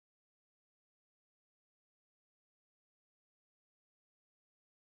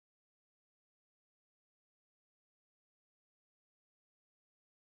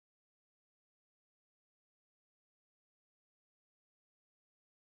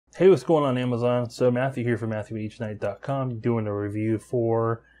Hey, what's going on Amazon? So Matthew here from MatthewHnight.com doing a review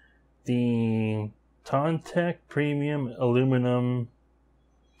for the Tontec Premium Aluminum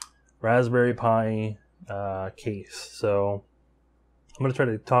Raspberry Pi case. So I'm going to try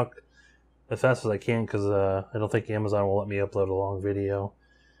to talk as fast as I can because I don't think Amazon will let me upload a long video.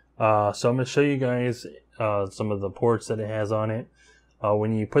 So I'm going to show you guys some of the ports that it has on it.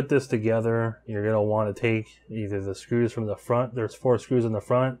 When you put this together, you're going to want to take either the screws from the front. There's 4 screws in the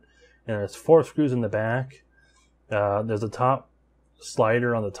front, and there's 4 screws in the back. There's a top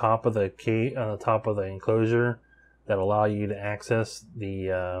slider on the top of the enclosure that allow you to access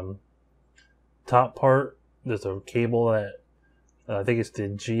the top part. There's a cable that I think it's the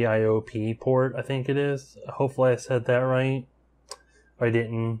GPIO port. I think it is. Hopefully I said that right. If I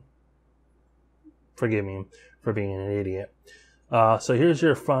didn't, forgive me for being an idiot. So here's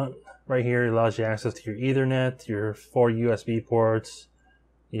your front right here. It allows you access to your Ethernet, your 4 USB ports,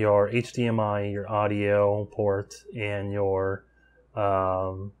 your HDMI, your audio port, and your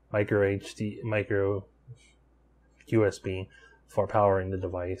micro USB for powering the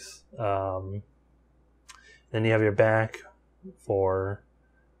device. Then you have your back for,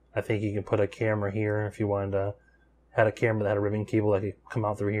 I think you can put a camera here if you wanted to, had a camera that had a ribbon cable that could come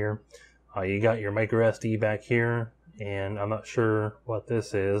out through here. You got your micro SD back here, and I'm not sure what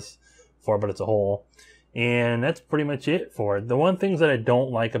this is for, but it's a hole. And that's pretty much it for it. The one thing that I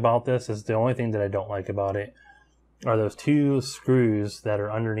don't like about this is the only thing that I don't like about it are those 2 screws that are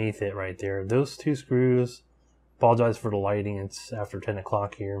underneath it right there. Those 2 screws, apologize for the lighting, it's after 10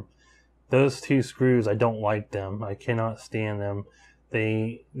 o'clock here. Those 2 screws, I don't like them. I cannot stand them.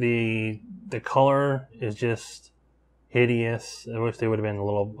 The color is just hideous. I wish they would have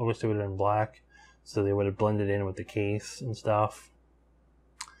been black, so they would have blended in with the case and stuff.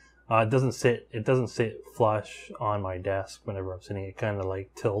 It doesn't sit flush on my desk whenever I'm sitting. It kind of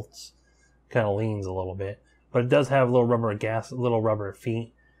like tilts, kind of leans a little bit, but it does have little rubber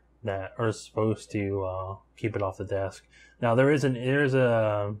feet that are supposed to keep it off the desk. Now I know a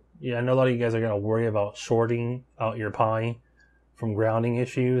lot of you guys are gonna worry about shorting out your Pi from grounding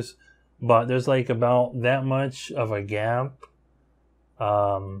issues, but there's like about that much of a gap,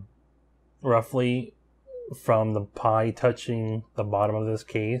 roughly, from the Pi touching the bottom of this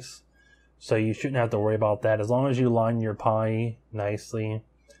case, so you shouldn't have to worry about that as long as you line your Pi nicely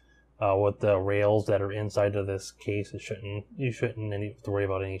with the rails that are inside of this case. You shouldn't have to worry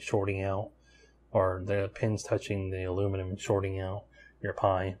about any shorting out or the pins touching the aluminum and shorting out your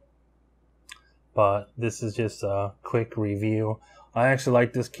Pi. But this is just a quick review. I actually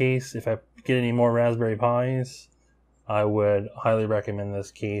like this case. If I get any more Raspberry Pis, I would highly recommend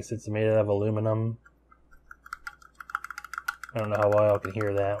this case. It's made out of aluminum. I don't know how well I can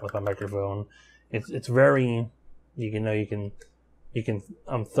hear that with my microphone. It's very, I'm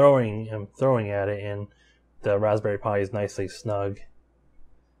throwing at it, and the Raspberry Pi is nicely snug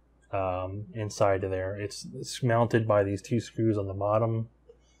inside of there. It's mounted by these 2 screws on the bottom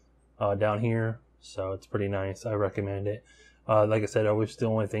down here, so it's pretty nice. I recommend it. Like I said, I wish the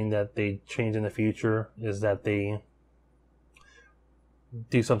only thing that they change in the future is that they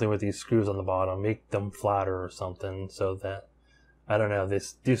do something with these screws on the bottom, make them flatter or something, so that, I don't know,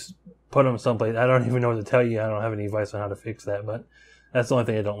 just put them someplace. I don't even know what to tell you. I don't have any advice on how to fix that, but that's the only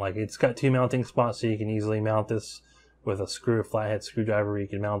thing I don't like. It's got 2 mounting spots, so you can easily mount this with a flathead screwdriver. You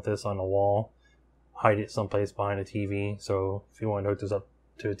can mount this on a wall, hide it someplace behind a TV. So if you want to hook this up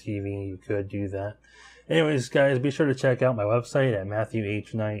to a TV, you could do that. Anyways, guys, be sure to check out my website at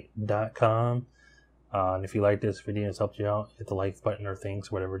MatthewHnight.com. And if you like this video and it's helped you out, hit the like button or things,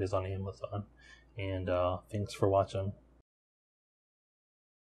 whatever it is on Amazon. And thanks for watching.